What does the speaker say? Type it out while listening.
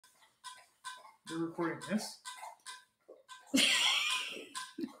We're recording this.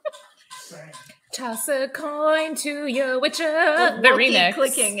 Toss a coin to your witcher. The remix.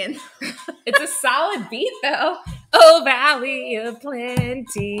 Clicking and it's a solid beat though. Oh, Valley of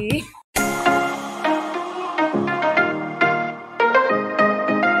Plenty.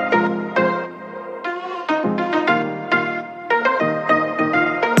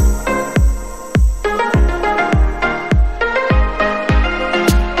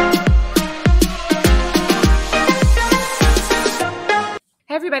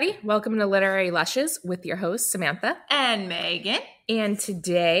 Hey everybody, welcome to Literary Lushes with your hosts Samantha and Megan. And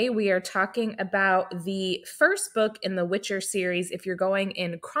today we are talking about the first book in the Witcher series if you're going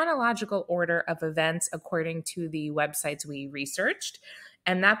in chronological order of events according to the websites we researched.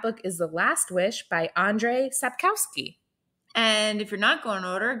 And that book is The Last Wish by Andrzej Sapkowski. And if you're not going in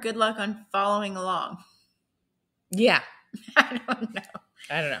order, good luck on following along. Yeah. I don't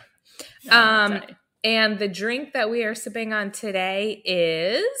know. No, and the drink that we are sipping on today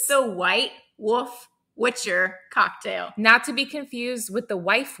is the White Wolf Witcher cocktail. Not to be confused with the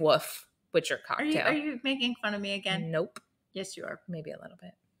Wife Wolf Witcher cocktail. Are you making fun of me again? Nope. Yes, you are. Maybe a little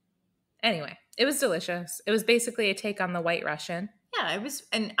bit. Anyway, it was delicious. It was basically a take on the White Russian. Yeah, it was.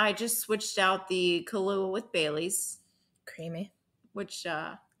 And I just switched out the Kahlua with Bailey's. Creamy. Which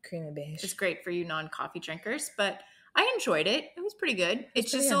creamy beige. is great for you non-coffee drinkers. But I enjoyed it. It was pretty good.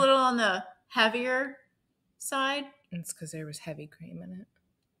 It's just good. a little on the heavier side. It's because there was heavy cream in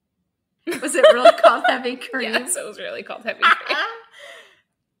it. Was it really called heavy cream? Yes, it was really called heavy cream.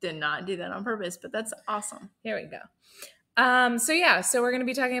 Did not do that on purpose, but that's awesome. Here we go. So we're going to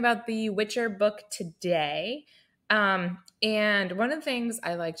be talking about the Witcher book today. And one of the things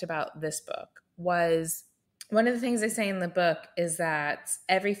I liked about this book was one of the things they say in the book is that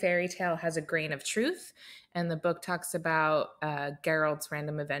every fairy tale has a grain of truth. And the book talks about Geralt's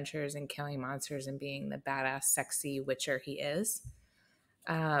random adventures and killing monsters and being the badass, sexy witcher he is.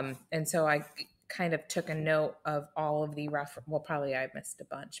 And so I kind of took a note of all of the probably I missed a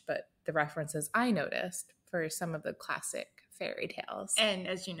bunch, but the references I noticed for some of the classic fairy tales. And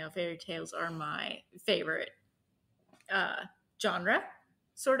as you know, fairy tales are my favorite genre,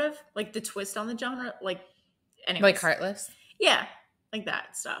 sort of. Like the twist on the genre. Anyways. Like Heartless? Yeah. Like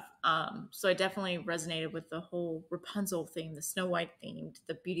that stuff. So I definitely resonated with the whole Rapunzel theme, the Snow White themed,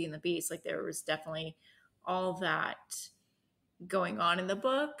 the Beauty and the Beast. Like there was definitely all that going on in the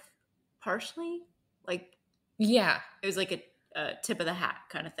book, partially. Like, yeah, it was like a tip of the hat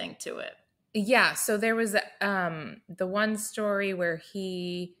kind of thing to it. Yeah. So there was the one story where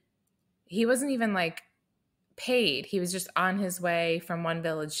he wasn't even like paid. He was just on his way from one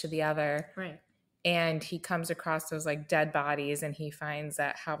village to the other. Right. And he comes across those like dead bodies and he finds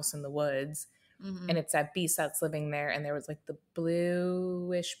that house in the woods. Mm-hmm. And it's that beast that's living there. And there was like the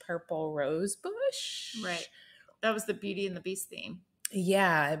bluish purple rose bush. Right. That was the Beauty and the Beast theme.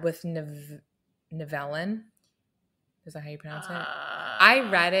 Yeah. With Nivellen. Is that how you pronounce it? I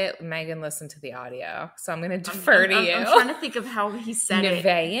read it. Megan listened to the audio. So I'm going to defer to you. I'm trying to think of how he said it.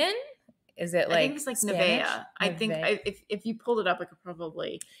 Nevaeh? Is it like I think it's like Spanish? Nevaeh. I think if you pulled it up, I could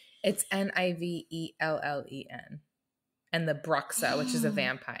probably... It's Nivellen. And the Bruxa, which is a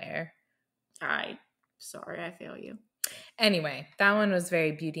vampire. Sorry, I fail you. Anyway, that one was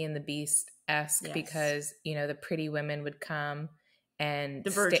very Beauty and the Beast-esque. Yes. Because, the pretty women would come and... The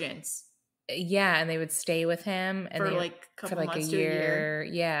virgins. And they would stay with him. And for a couple months to a year.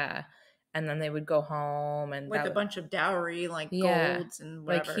 Yeah. And then they would go home. And with a bunch of dowry, golds and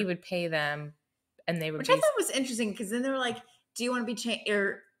whatever. Like he would pay them and they would Which I thought was interesting because then they were like, do you want to be changed?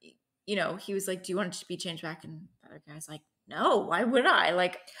 Or, he was like, do you want it to be changed back? And the other guy's like, no, why would I?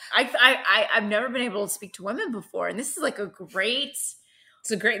 Like, I've never been able to speak to women before. And this is like it's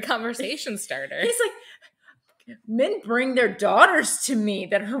a great conversation starter. He's like, men bring their daughters to me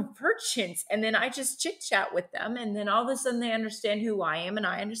that are virgins. And then I just chit chat with them. And then all of a sudden they understand who I am and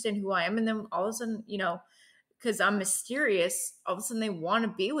I understand who I am. And then all of a sudden, because I'm mysterious, all of a sudden they want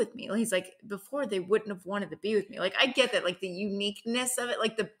to be with me. He's like, before they wouldn't have wanted to be with me. Like, I get that, like the uniqueness of it.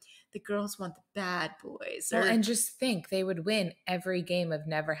 Like the girls want the bad boys. Well, and just think they would win every game of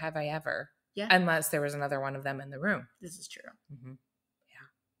Never Have I Ever. Yeah. Unless there was another one of them in the room. This is true. Mm-hmm. Yeah.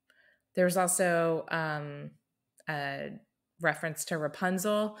 There was also a reference to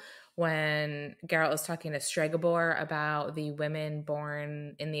Rapunzel when Geralt was talking to Stregobor about the women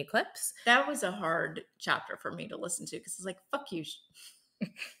born in the eclipse. That was a hard chapter for me to listen to because it's like, fuck you.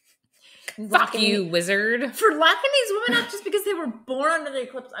 Fuck you, wizard. For locking these women up just because they were born under the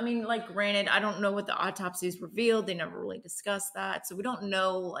eclipse. I mean, like, granted, I don't know what the autopsies revealed. They never really discussed that. So we don't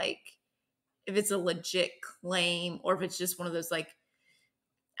know, like, if it's a legit claim or if it's just one of those, like,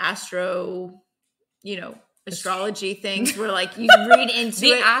 astro astrology things where like you read into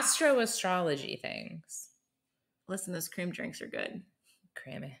the it. astro-astrology things. Listen, those cream drinks are good.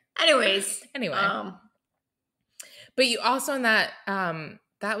 Creamy. Anyways. But you also in that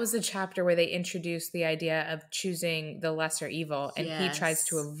that was a chapter where they introduced the idea of choosing the lesser evil, and he tries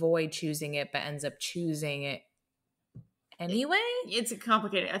to avoid choosing it but ends up choosing it anyway. It's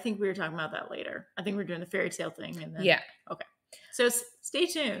complicated. I think we were talking about that later. I think we're doing the fairy tale thing, and then okay. So stay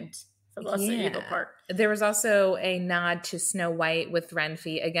tuned for the lesser evil part. There was also a nod to Snow White with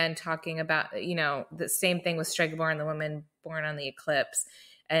Renfi, again talking about the same thing with Stregobor, the woman born on the eclipse.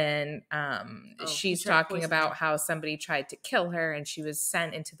 And she's talking about how somebody tried to kill her, and she was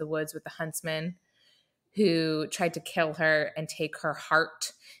sent into the woods with the huntsman who tried to kill her and take her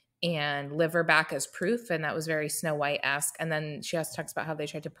heart and liver back as proof. And that was very Snow White-esque. And then she also talks about how they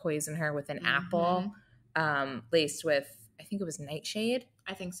tried to poison her with an apple laced with, I think it was nightshade.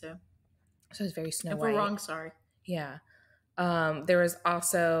 I think so. So it was very Snow White. White. If we're wrong, sorry. Yeah. There was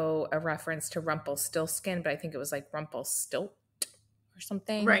also a reference to Rumpelstiltskin, but I think it was like Rumpelstilt or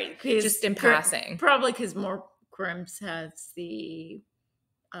something, right? Just in passing, probably because more Grimm's has the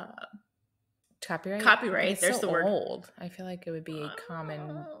copyright. There's so the word. Old. I feel like it would be a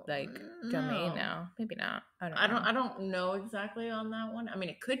common domain now. Maybe not. I don't know exactly on that one. I mean,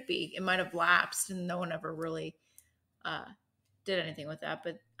 it could be. It might have lapsed, and no one ever really did anything with that.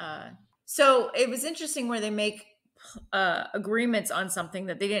 But so it was interesting where they make agreements on something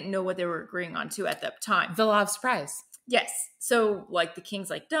that they didn't know what they were agreeing on to at that time. The law of surprise. Yes. So like the king's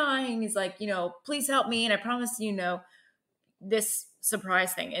like dying. He's like, please help me. And I promise, this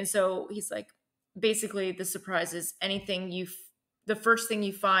surprise thing. And so he's like, basically the surprise is the first thing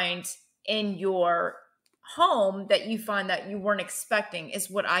you find in your home that you find that you weren't expecting is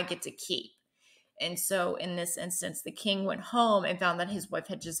what I get to keep. And so in this instance, the king went home and found that his wife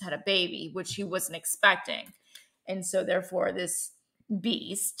had just had a baby, which he wasn't expecting. And so therefore this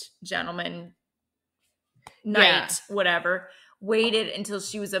beast, gentleman, knight, whatever, waited until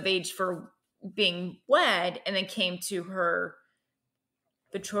she was of age for being wed, and then came to her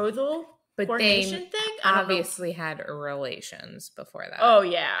betrothal coronation thing. Obviously had relations before that. Oh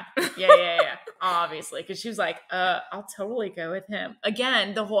yeah. Obviously, because she was like, I'll totally go with him.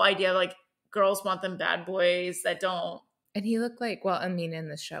 Again, the whole idea of like girls want them bad boys that don't. And he looked like, in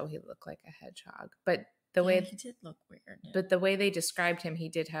the show he looked like a hedgehog, but the way he did look weird. Yeah. But the way they described him, he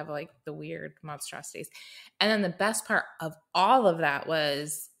did have like the weird monstrosities. And then the best part of all of that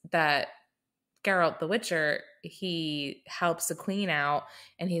was that Geralt the Witcher, he helps the queen out,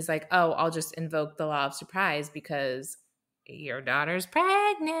 and he's like, oh, I'll just invoke the law of surprise because your daughter's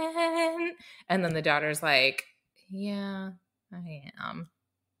pregnant. And then the daughter's like, yeah, I am.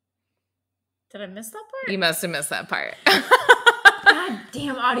 Did I miss that part? You must have missed that part. God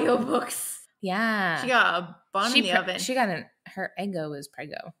damn audiobooks. Yeah. She got a bun in the oven. She got her ego is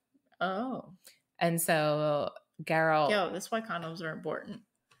prego. Oh. And so Geralt. Yo, that's why condoms are important.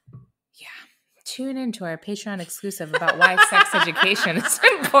 Yeah. Tune into our Patreon exclusive about why sex education is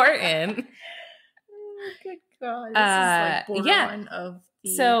important. Oh, good God. This is like borderline of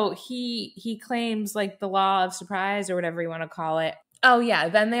the... So he claims like the law of surprise or whatever you want to call it. Oh, yeah.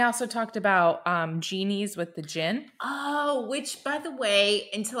 Then they also talked about genies with the djinn. Oh, which, by the way,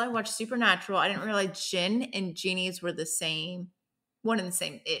 until I watched Supernatural, I didn't realize djinn and genies were the same, one and the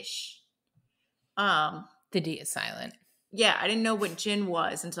same-ish. The D is silent. Yeah, I didn't know what djinn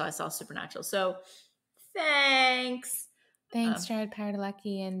was until I saw Supernatural. So, thanks. Thanks, Jared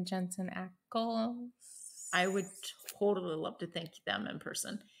Padalecki and Jensen Ackles. I would totally love to thank them in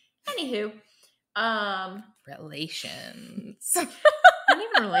person. Anywho. Relations. Not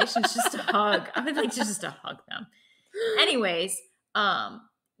even relations, just a hug. I would like to just hug them. Anyways,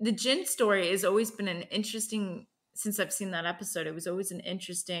 the djinn story has always been an interesting, since I've seen that episode, it was always an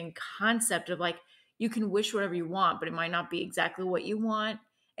interesting concept of like, you can wish whatever you want, but it might not be exactly what you want.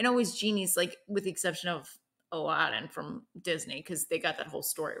 And always genies, like with the exception of Aladdin from Disney, because they got that whole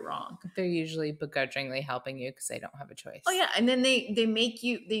story wrong. They're usually begrudgingly helping you because they don't have a choice. Oh yeah, and then they make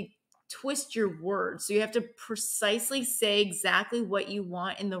you, they twist your words. So you have to precisely say exactly what you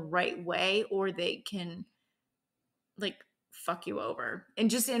want in the right way, or they can like fuck you over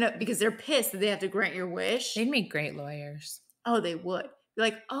and just end up, because they're pissed that they have to grant your wish. They'd make great lawyers. Oh, they would. Be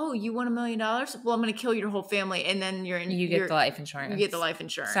like, oh, you want $1 million? Well, I'm going to kill your whole family. And then you get the life insurance. You get the life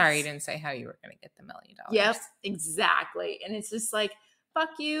insurance. Sorry, you didn't say how you were going to get the $1 million. Yep, exactly. And it's just like,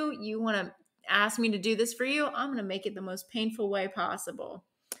 fuck you. You want to ask me to do this for you? I'm going to make it the most painful way possible.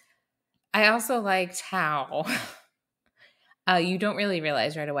 I also liked how you don't really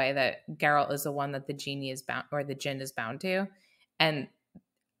realize right away that Geralt is the one that the genie is bound, or the djinn is bound to. And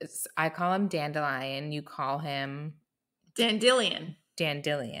I call him Dandelion. You call him Dandelion.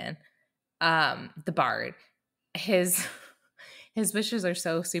 Dandelion. The bard. His wishes are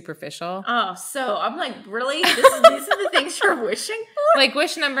so superficial. Oh, so I'm like, really? These are the things you're wishing for? Like,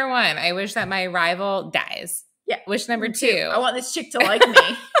 wish number 1, I wish that my rival dies. Yeah. Wish number 2, I want this chick to like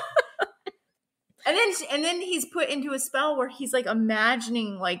me. And then he's put into a spell where he's like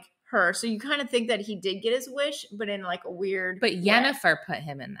imagining like her. So you kind of think that he did get his wish, but in like a weird But way. Yennefer put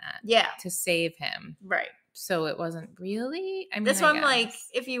him in that. Yeah. To save him. Right. So it wasn't really. I mean, that's why I I'm guess. like,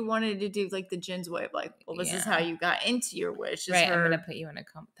 if you wanted to do like the Jin's way of like, well, this is how you got into your wish. Right. I'm gonna put you in a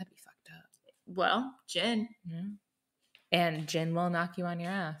coma. That'd be fucked up. Well, Jin. Yeah. And Jin will knock you on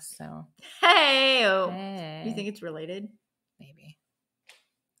your ass. So hey. You think it's related? Maybe.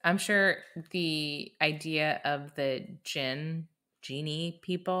 I'm sure the idea of the genie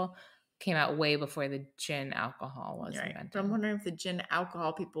people came out way before the gin alcohol was invented. But I'm wondering if the gin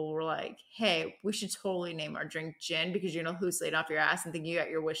alcohol people were like, hey, we should totally name our drink gin because you know who's laid off your ass and think you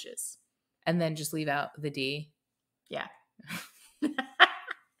got your wishes. And then just leave out the D. Yeah.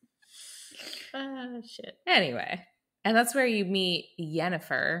 Shit. Anyway. And that's where you meet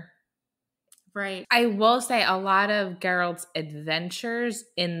Yennefer. Right. I will say a lot of Geralt's adventures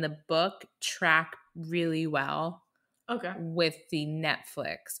in the book track really well. Okay. With the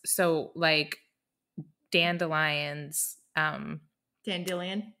Netflix. So like Dandelion's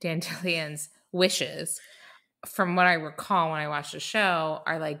wishes, from what I recall when I watched the show,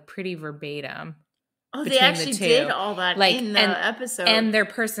 are like pretty verbatim. Oh, they actually did all that like, in the episode. And their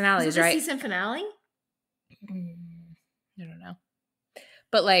personalities, right? Season finale? I don't know.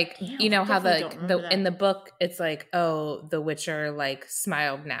 But like, you know how in the book, it's like, oh, the Witcher like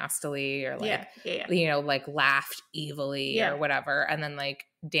smiled nastily or like, you know, like laughed evilly or whatever. And then like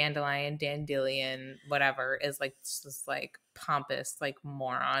Dandelion, whatever is like this like pompous, like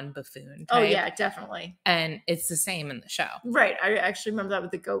moron buffoon type. Oh yeah, definitely. And it's the same in the show. Right. I actually remember that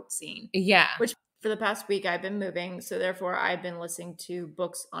with the goat scene. Yeah. Which for the past week I've been moving. So therefore I've been listening to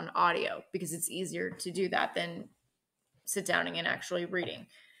books on audio because it's easier to do that than sit down and actually reading.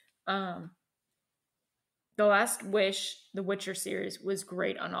 The Last Wish, the Witcher series, was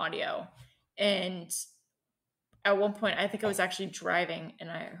great on audio. And at one point, I think I was actually driving and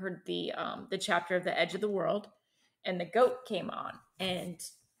I heard the chapter of The Edge of the World and the goat came on. And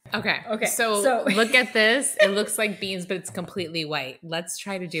Okay. So look at this. It looks like beans, but it's completely white. Let's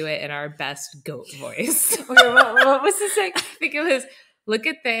try to do it in our best goat voice. Okay, what was this thing? I think it was, look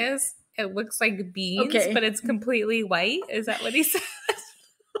at this. It looks like beans, but it's completely white. Is that what he said?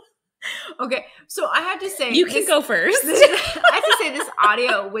 Okay, so I had to say... You can go first. I have to say this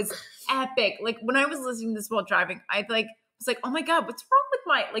audio was epic. Like, when I was listening to this while driving, I was like, oh my God, what's wrong with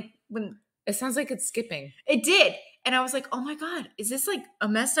my... Like, when... It sounds like it's skipping. It did. And I was like, oh my God, is this like a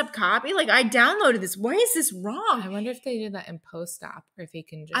messed up copy? Like, I downloaded this. Why is this wrong? I wonder if they did that in post-op or if he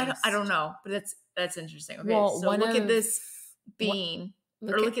can just... I don't know, but that's interesting. Okay, well, so look at this bean.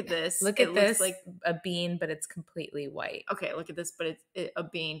 Look at this. Look at this, like a bean, but it's completely white. Okay, look at this, but it's a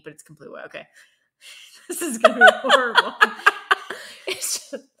bean, but it's completely white. Okay. This is going to be horrible.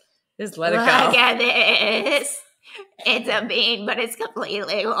 Just let it go. Look at this. It's a bean, but it's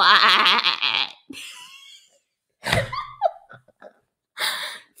completely white.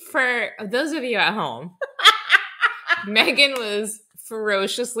 For those of you at home, Megan was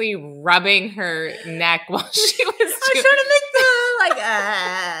ferociously rubbing her neck while she was trying to make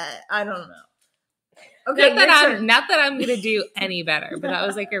I don't know. Okay, not that I'm gonna do any better, but that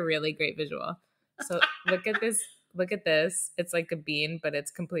was like a really great visual. So look at this. Look at this. It's like a bean, but it's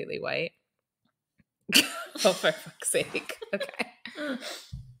completely white. Oh, for fuck's sake. Okay.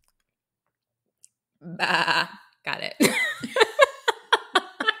 Got it. Okay.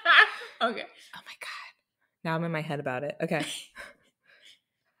 Oh my God. Now I'm in my head about it. Okay.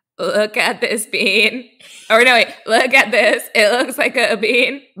 Look at this bean. Or no, wait. Look at this. It looks like a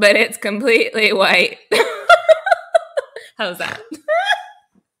bean, but it's completely white. How's that? Probably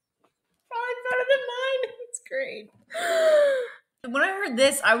better than mine. It's great. When I heard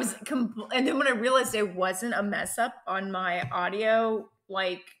this, I was and then when I realized it wasn't a mess up on my audio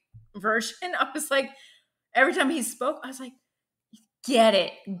like version, I was like, every time he spoke, I was like, get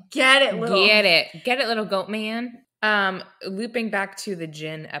it, little goat man. Looping back to the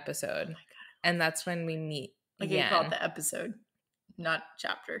gin episode, oh my God. And that's when we meet. Like you call it the episode, not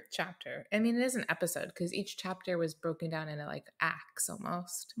chapter. Chapter. I mean, it is an episode because each chapter was broken down into like acts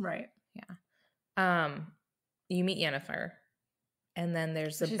almost. Right. Yeah. You meet Yennefer, and then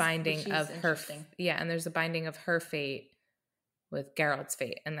there's the binding of her. And there's the binding of her fate with Geralt's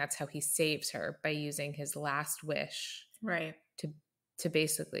fate, and that's how he saves her by using his last wish. Right. to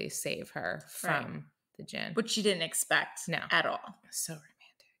basically save her from the djinn. Which she didn't expect at all. So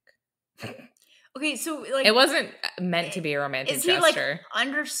romantic. Okay, so like it wasn't meant to be a romantic gesture. Is he gesture. like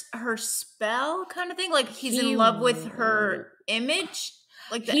under her spell kind of thing? Like he's in love with her image?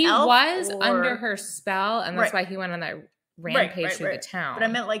 Like the he elf, was under her spell, and that's why he went on that rampage through the town. But I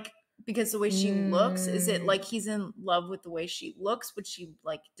meant like because the way she looks, is it like he's in love with the way she looks? Would she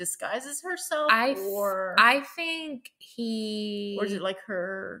like disguises herself? I think he, or is it like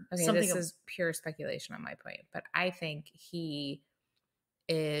her? Okay, something this is pure speculation on my point, but I think he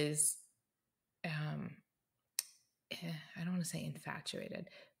is. I don't want to say infatuated,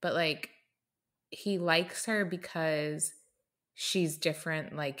 but like he likes her because she's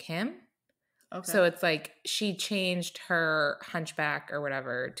different like him. Okay. So it's like she changed her hunchback or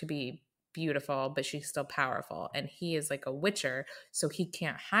whatever to be beautiful, but she's still powerful. And he is like a witcher, so he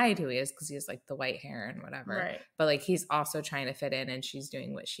can't hide who he is because he has like the white hair and whatever. Right. But like he's also trying to fit in, and she's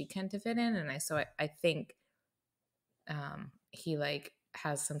doing what she can to fit in. And I think he like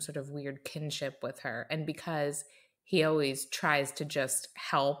has some sort of weird kinship with her. And because he always tries to just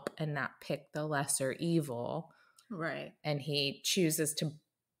help and not pick the lesser evil. Right. And he chooses to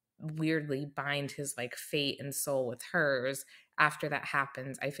weirdly bind his like fate and soul with hers. After that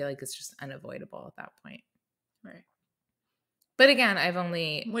happens, I feel like it's just unavoidable at that point. Right. But again, I've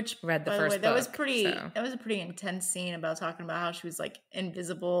only read the first book. That was a pretty intense scene about talking about how she was like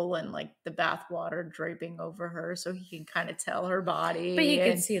invisible and like the bath water draping over her, so he can kind of tell her body. But he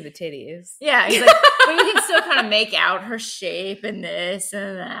can see the titties. Yeah, he's like, but you can still kind of make out her shape and this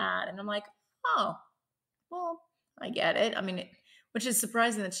and that. And I'm like, oh, well, I get it. I mean, which is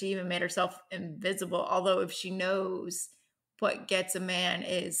surprising that she even made herself invisible. Although if she knows what gets a man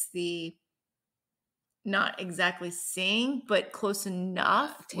is the not exactly seeing, but close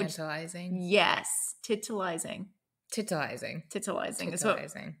enough. Tantalizing. Yes. Titillizing. Titillizing. Is what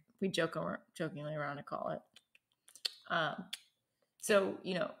we jokingly around to call it. So,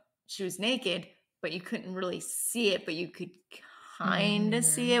 she was naked, but you couldn't really see it, but you could kind of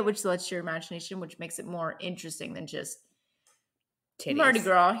see it, which lets your imagination, which makes it more interesting than just titties. Mardi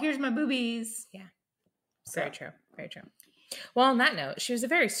Gras, here's my boobies. Yeah. Very true. Very true. Well, on that note, she was a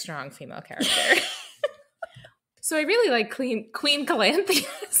very strong female character. So I really like Queen Calanthe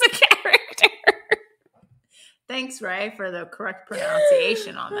as a character. Thanks, Ray, for the correct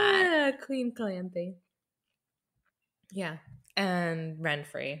pronunciation on that. Queen Calanthe. Yeah. And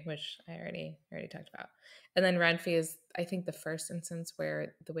Renfrey, which I already talked about. And then Renfrey is, I think, the first instance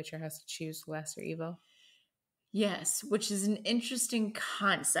where the Witcher has to choose lesser evil. Yes, which is an interesting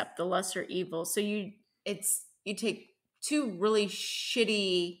concept, the lesser evil. So you take two really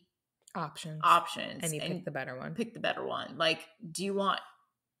shitty options and you pick the better one. Like, do you want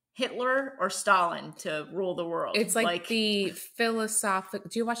Hitler or Stalin to rule the world? It's like the philosophical.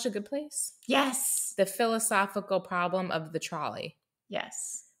 Do you watch The Good Place? Yes. The philosophical problem of the trolley.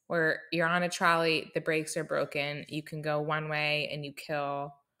 Yes. Where you're on a trolley, the brakes are broken, you can go one way and you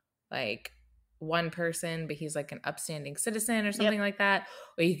kill like one person, but he's like an upstanding citizen or something like that.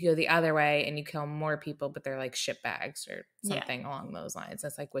 Or you can go the other way and you kill more people, but they're like shitbags or something along those lines.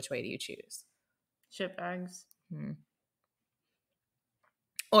 It's like, which way do you choose? Shitbags.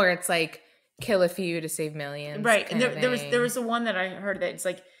 Or it's like kill a few to save millions. Right. And there was the one that I heard that it's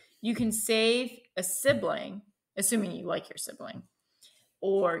like you can save a sibling, assuming you like your sibling,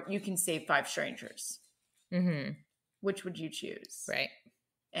 or you can save 5 strangers. Mm-hmm. Which would you choose? Right.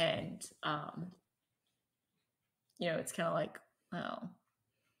 And, it's kind of like, oh.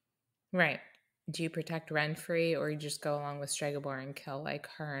 Right. Do you protect Renfrey, or you just go along with Stregobor and kill like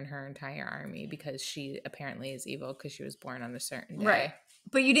her and her entire army because she apparently is evil because she was born on a certain day? Right.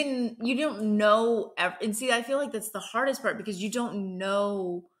 But you don't know. And see, I feel like that's the hardest part because you don't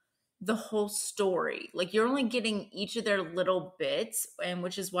know the whole story. Like you're only getting each of their little bits, and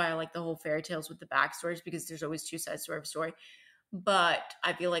which is why I like the whole fairy tales with the backstories, because there's always 2 sides to every story. But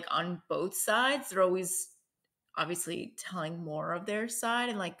I feel like on both sides, they're always obviously telling more of their side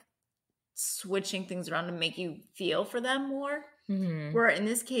and like switching things around to make you feel for them more. Mm-hmm. Where in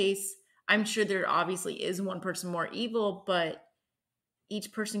this case, I'm sure there obviously is one person more evil, but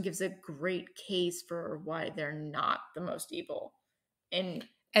each person gives a great case for why they're not the most evil. And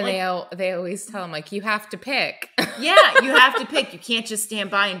like, they always tell them, like, you have to pick. Yeah, you have to pick. You can't just stand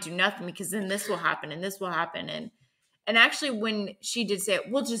by and do nothing because then this will happen and this will happen. And actually, when she did say,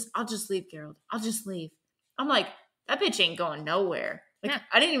 I'll just leave, Geralt. I'll just leave. I'm like, that bitch ain't going nowhere. Like,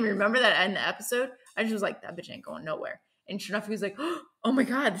 I didn't even remember that in the episode. I just was like, that bitch ain't going nowhere. And sure enough, he was like, oh my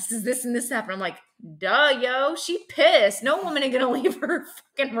God, this and this happened. I'm like, duh, yo, she pissed. No woman ain't gonna leave her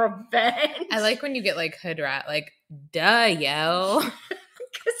fucking revenge. I like when you get like hood rat, like, duh, yo. Because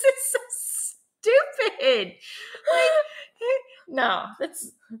it's so stupid. Like, no,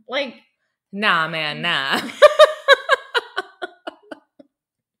 that's like, Nah, man, nah.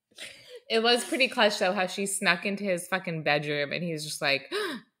 It was pretty clutch though how she snuck into his fucking bedroom and he's just like,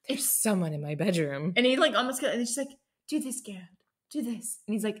 there's someone in my bedroom. and he like almost got, and she's like, do this, Gad, do this.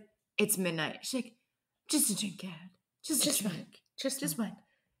 And he's like, it's midnight. She's like, just a drink, Gad. Just one. Just one.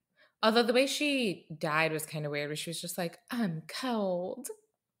 Although the way she died was kind of weird, where she was just like, I'm cold.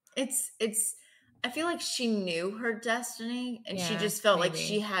 It's, I feel like she knew her destiny and she Yeah, just felt maybe. like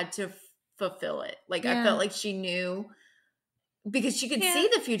she had to fulfill it. Like, Yeah. I felt like she knew because she could see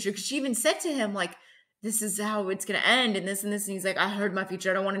the future. Because she even said to him, like, this is how it's going to end and this and this. And he's like, I heard my future.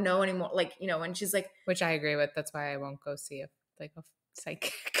 I don't want to know anymore. Like, you know, and she's like. Which I agree with. That's why I won't go see a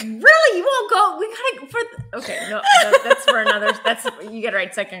psychic. Really? You won't go? We gotta okay. No, that's for another. That's you gotta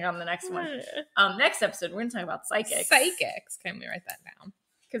write psychic on the next one. Next episode we're gonna talk about psychics. Psychics. Can we write that down?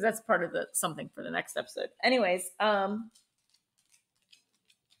 Because that's part of the something for the next episode. Anyways, no,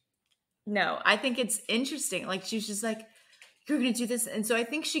 I think it's interesting. Like she was just like, you're gonna do this, and so I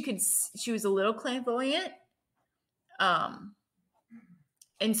think she was a little clairvoyant. And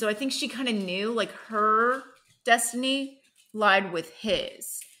so I think she kind of knew like her destiny lied with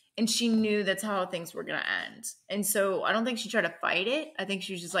his, and she knew that's how things were gonna end. And so I don't think she tried to fight it. I think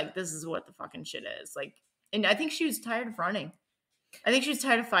she was just like, this is what the fucking shit is. Like, and I think she was tired of running. I think she was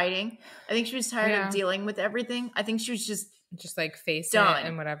tired of fighting. I think she was tired of dealing with everything. I think she was just like face it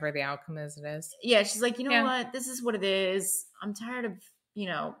and whatever the outcome is, it is. Yeah, she's like, you know what? This is what it is. I'm tired of, you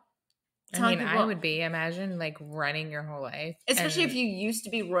know. I mean, I would be. Imagine like running your whole life, especially if you used to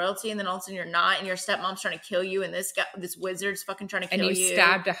be royalty, and then all of a sudden you're not, and your stepmom's trying to kill you, and this wizard's fucking trying to kill you. And you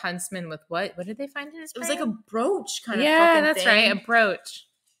stabbed a huntsman with what? What did they find in his brain? It was like a brooch kind of. Yeah, that's right, a brooch.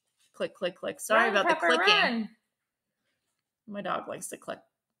 Click, click, click. Sorry about the clicking. My dog likes to click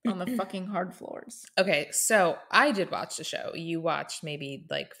on the fucking hard floors. Okay, so I did watch the show. You watched maybe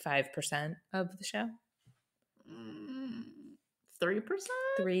like 5% of the show. 3%?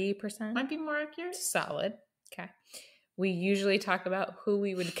 3%? Might be more accurate. Solid. Okay. We usually talk about who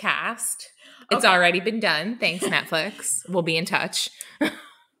we would cast. It's already been done. Thanks, Netflix. We'll be in touch.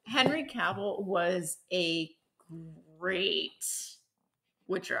 Henry Cavill was a great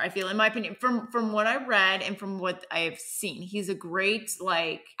Witcher, I feel, in my opinion. From what I read and from what I have seen, he's a great,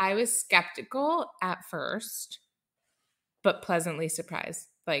 like... I was skeptical at first, but pleasantly surprised.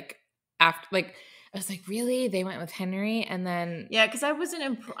 Like, after... like. I was like, really? They went with Henry? And then... Yeah, because I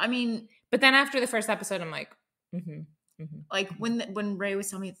wasn't... But then after the first episode, I'm like, Like, when Ray was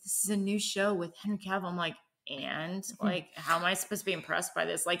telling me, this is a new show with Henry Cavill, I'm like, and? Like, how am I supposed to be impressed by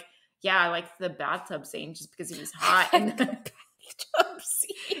this? Like, yeah, I liked the bathtub scene just because he was hot. And the bathtub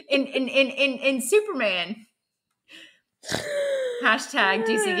scene. In Superman. Hashtag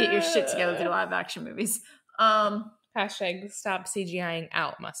DC, get your shit together through live action movies. Hashtag stop CGIing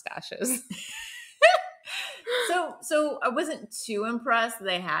out mustaches. So I wasn't too impressed that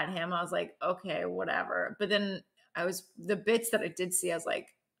they had him. I was like, okay, whatever. But then the bits that I did see, I was like,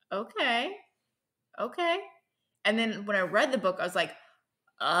 okay. And then when I read the book, I was like,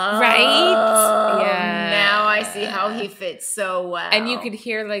 oh, right? Yeah. Now I see how he fits so well. And you could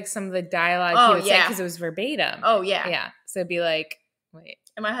hear like some of the dialogue he would say because it was verbatim. Oh, yeah. Yeah. So it'd be like, wait.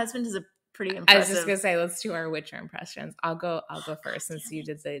 And my husband is a pretty impressive. I was just going to say, let's do our Witcher impressions. I'll go first since you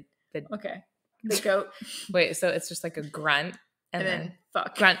did the okay. The goat. Wait, so it's just like a grunt and then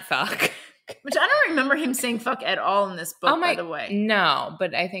fuck. Grunt fuck. Which I don't remember him saying fuck at all in this book, by the way. No,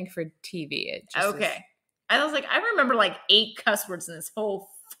 but I think for TV it just okay. Is... I was like, I remember like 8 cuss words in this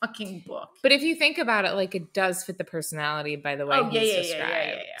whole fucking book. But if you think about it, like it does fit the personality by the way he's described.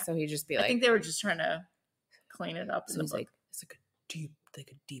 Yeah. So he'd just be like, I think they were just trying to clean it up. So he's like, it's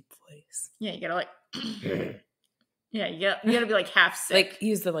like a deep voice. Yeah, you gotta like yeah, you gotta be like half sick. Like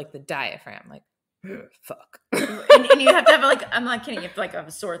use the diaphragm, like fuck. and you have to have like, I'm not kidding, you have to like have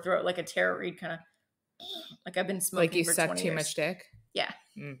a sore throat, like a Tara Reid kind of, like I've been smoking like you for suck 20 too years. much dick. Yeah.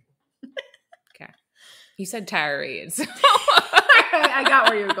 Okay. You said Tara Reid. So. I got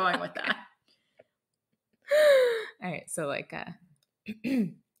where you were going with that. All right, so like I'm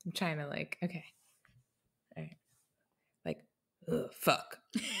trying to like okay. All right. Like fuck.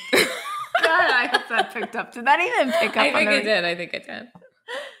 God, I hope that picked up. Did that even pick up? I think it did. I think it did.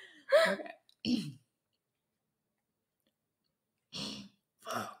 Okay.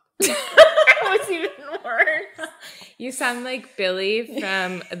 was even worse. You sound like Billy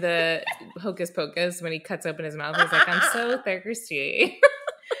from the Hocus Pocus when he cuts open his mouth. He's like, I'm so thirsty.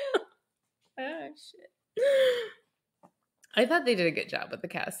 Oh, shit. I thought they did a good job with the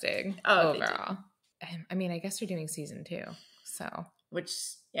casting overall. I mean, I guess they're doing season 2. So, which,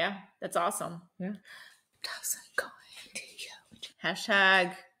 yeah, that's awesome. Yeah. Doesn't go into you.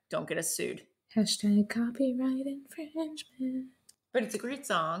 Hashtag don't get us sued. Hashtag copyright infringement. But it's a great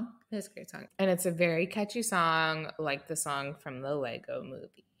song. It is a great song. And it's a very catchy song, like the song from the Lego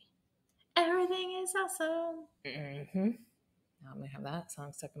movie. Everything is awesome. Mm-hmm. Now I'm going to have that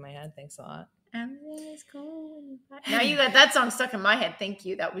song stuck in my head. Thanks a lot. Everything is cool. Now you got that song stuck in my head. Thank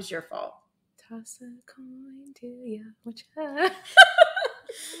you. That was your fault. Toss a coin to you.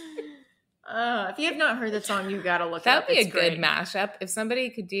 If you have not heard that song, you got to look it That up. would be It's a good great. mashup. If somebody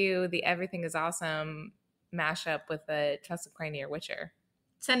could do the Everything is Awesome mashup with a Toss a coin to your Witcher.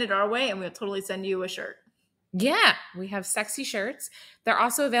 Send it our way and we'll totally send you a shirt. Yeah, we have sexy shirts. They're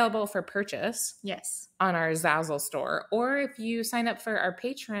also available for purchase. Yes. On our Zazzle store. Or if you sign up for our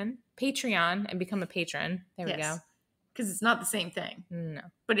Patreon and become a patron. There we go. Because it's not the same thing. No.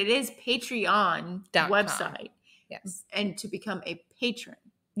 But it is Patreon website. Yes. And to become a patron.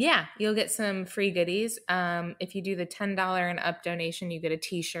 Yeah, you'll get some free goodies. If you do the $10 and up donation, you get a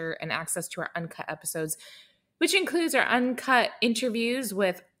t-shirt and access to our uncut episodes, which includes our uncut interviews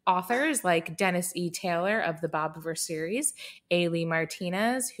with authors like Dennis E. Taylor of the Bobiverse series, Ailey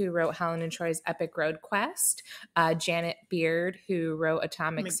Martinez, who wrote Helen and Troy's Epic Road Quest, Janet Beard, who wrote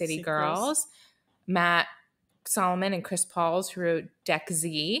Atomic City Girls, Matt Solomon and Chris Pauls, who wrote Deck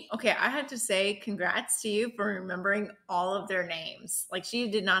Z. Okay, I have to say congrats to you for remembering all of their names. Like, she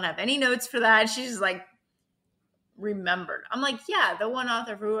did not have any notes for that. She just, like, remembered. I'm like, yeah, the one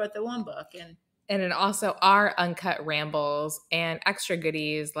author who wrote the one book. And then also our uncut rambles and extra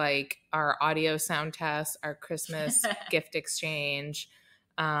goodies like our audio sound test, our Christmas gift exchange,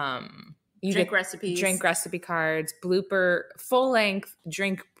 drink recipes, drink recipe cards, full-length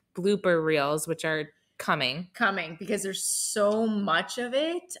drink blooper reels, which are coming because there's so much of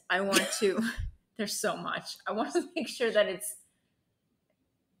it. There's so much. I want to make sure that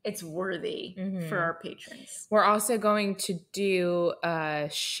it's worthy for our patrons. We're also going to do a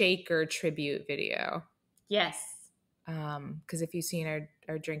Shaker tribute video. Yes. Because if you've seen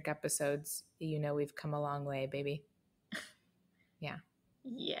our drink episodes, you know we've come a long way, baby. Yeah.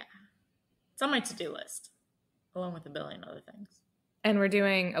 Yeah. It's on my to-do list, along with a billion other things. And we're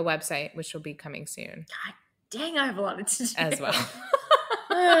doing a website, which will be coming soon. God dang, I have a lot of to do. As well.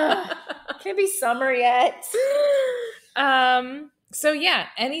 Can it be summer yet? So yeah,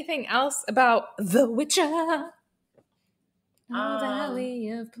 anything else about The Witcher? Valley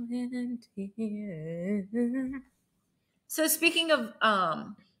of Plenty. So speaking of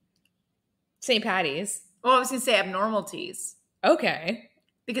St. Patty's. Well, I was gonna say abnormalities. Okay.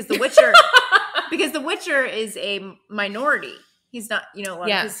 Because The Witcher is a minority. He's not,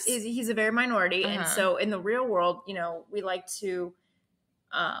 yes. he's a very minority. And so in the real world, we like to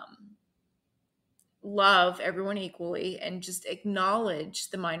love everyone equally and just acknowledge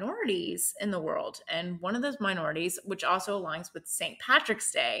the minorities in the world. And one of those minorities, which also aligns with St. Patrick's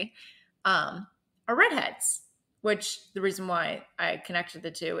Day, are redheads, which the reason why I connected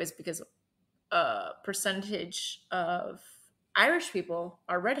the two is because a percentage of Irish people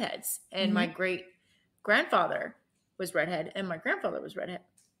are redheads. And my great grandfather was redhead and my grandfather was redhead.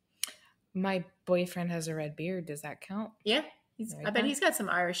 My boyfriend has a red beard. Does that count? Yeah. I bet he's got some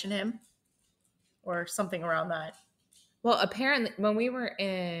Irish in him or something around that. Well, apparently when we were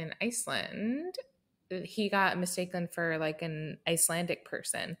in Iceland, he got mistaken for like an Icelandic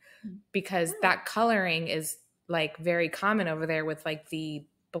person because that coloring is like very common over there with like the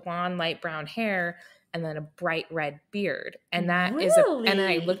blonde, light brown hair and then a bright red beard. And that is and then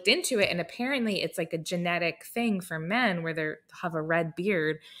I looked into it and apparently it's like a genetic thing for men where they have a red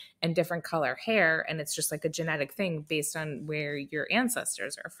beard and different color hair. And it's just like a genetic thing based on where your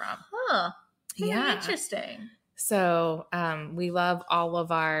ancestors are from. Huh. Yeah. Interesting. So we love all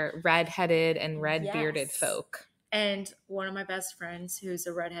of our red-headed and red-bearded folk. And one of my best friends who's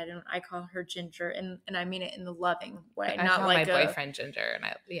a redhead, and I call her Ginger, and I mean it in the loving way. I call my boyfriend Ginger, and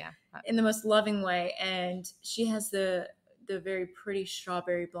in the most loving way. And she has the very pretty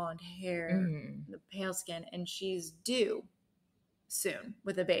strawberry blonde hair, the pale skin, and she's due soon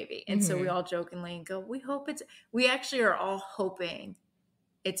with a baby. And so we all jokingly go, we actually are all hoping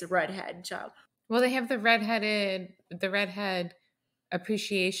it's a redhead child. Well, they have the redhead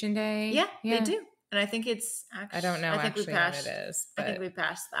appreciation day. Yeah, they do. And I think it's actually, I don't know actually when it is. But I think we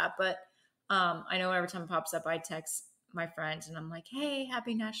passed that. But I know every time it pops up, I text my friends and I'm like, hey,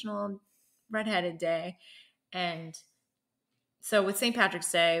 happy National redheaded day. And so with St.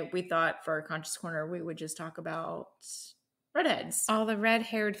 Patrick's Day, we thought for our Conscious Corner, we would just talk about redheads. All the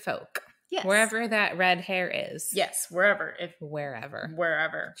red-haired folk. Yes. Wherever that red hair is. Yes, wherever.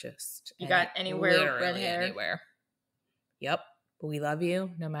 Wherever. Just you got anywhere red hair? Anywhere. Yep. We love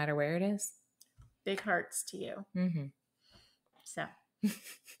you no matter where it is. Big hearts to you. Mm-hmm. So.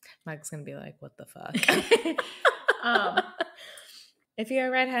 Mike's going to be like, what the fuck? If you're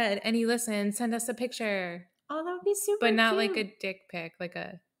a redhead and you listen, send us a picture. Oh, that would be super But not cute. like a dick pic, like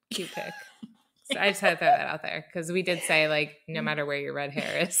a cute pic. So I just had to throw that out there because we did say, like, no matter where your red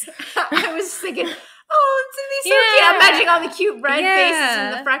hair is. I was thinking, oh, it's going to be so cute. I'm imagining all the cute red faces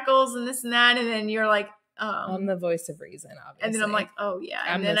and the freckles and this and that. And then you're like, I'm the voice of reason, obviously. And then I'm like, oh, yeah.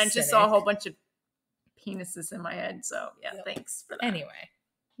 And then I just saw a whole bunch of penises in my head. So, yeah, thanks for that. Anyway,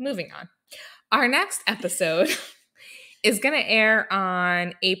 moving on. Our next episode is going to air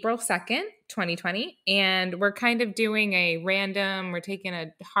on April 2nd, 2020. And we're kind of doing we're taking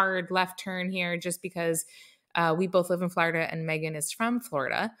a hard left turn here just because we both live in Florida and Megan is from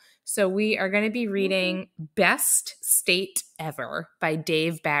Florida. So we are going to be reading Best State Ever by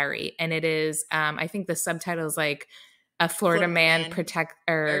Dave Barry. And it is, I think the subtitle is like, a Florida man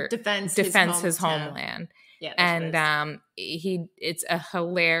defends his homeland. Yeah, and it's a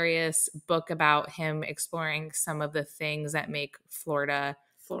hilarious book about him exploring some of the things that make Florida.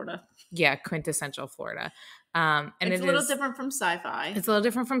 Yeah, quintessential Florida. And it's a little different from sci-fi. It's a little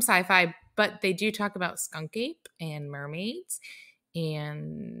different from sci-fi, but they do talk about skunk ape and mermaids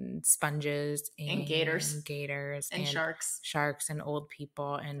and sponges and gators and sharks and old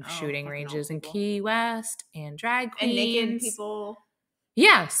people and shooting ranges in Key West and drag queens and naked people.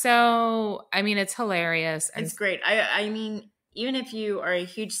 Yeah, so I mean it's hilarious. It's great. I mean, even if you are a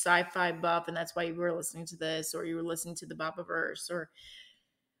huge sci-fi buff and that's why you were listening to this, or you were listening to the Bopaverse, or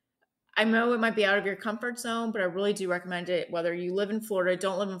I know it might be out of your comfort zone, but I really do recommend it. Whether you live in Florida,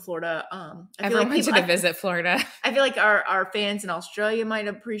 don't live in Florida. Everyone wants you to visit Florida. I feel like our fans in Australia might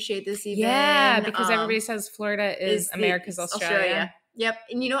appreciate this even. Yeah, because everybody says Florida is America's Australia. Yep.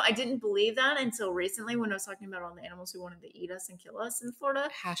 And I didn't believe that until recently when I was talking about all the animals who wanted to eat us and kill us in Florida.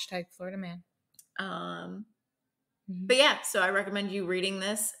 # Florida man. But yeah, so I recommend you reading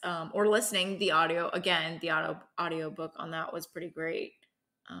this or listening the audio. Again, the audio book on that was pretty great.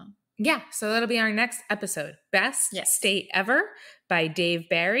 Yeah, so that'll be our next episode. Best State Ever by Dave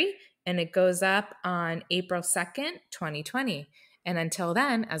Barry. And it goes up on April 2nd, 2020. And until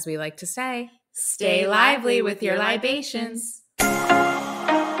then, as we like to say, stay lively with your libations.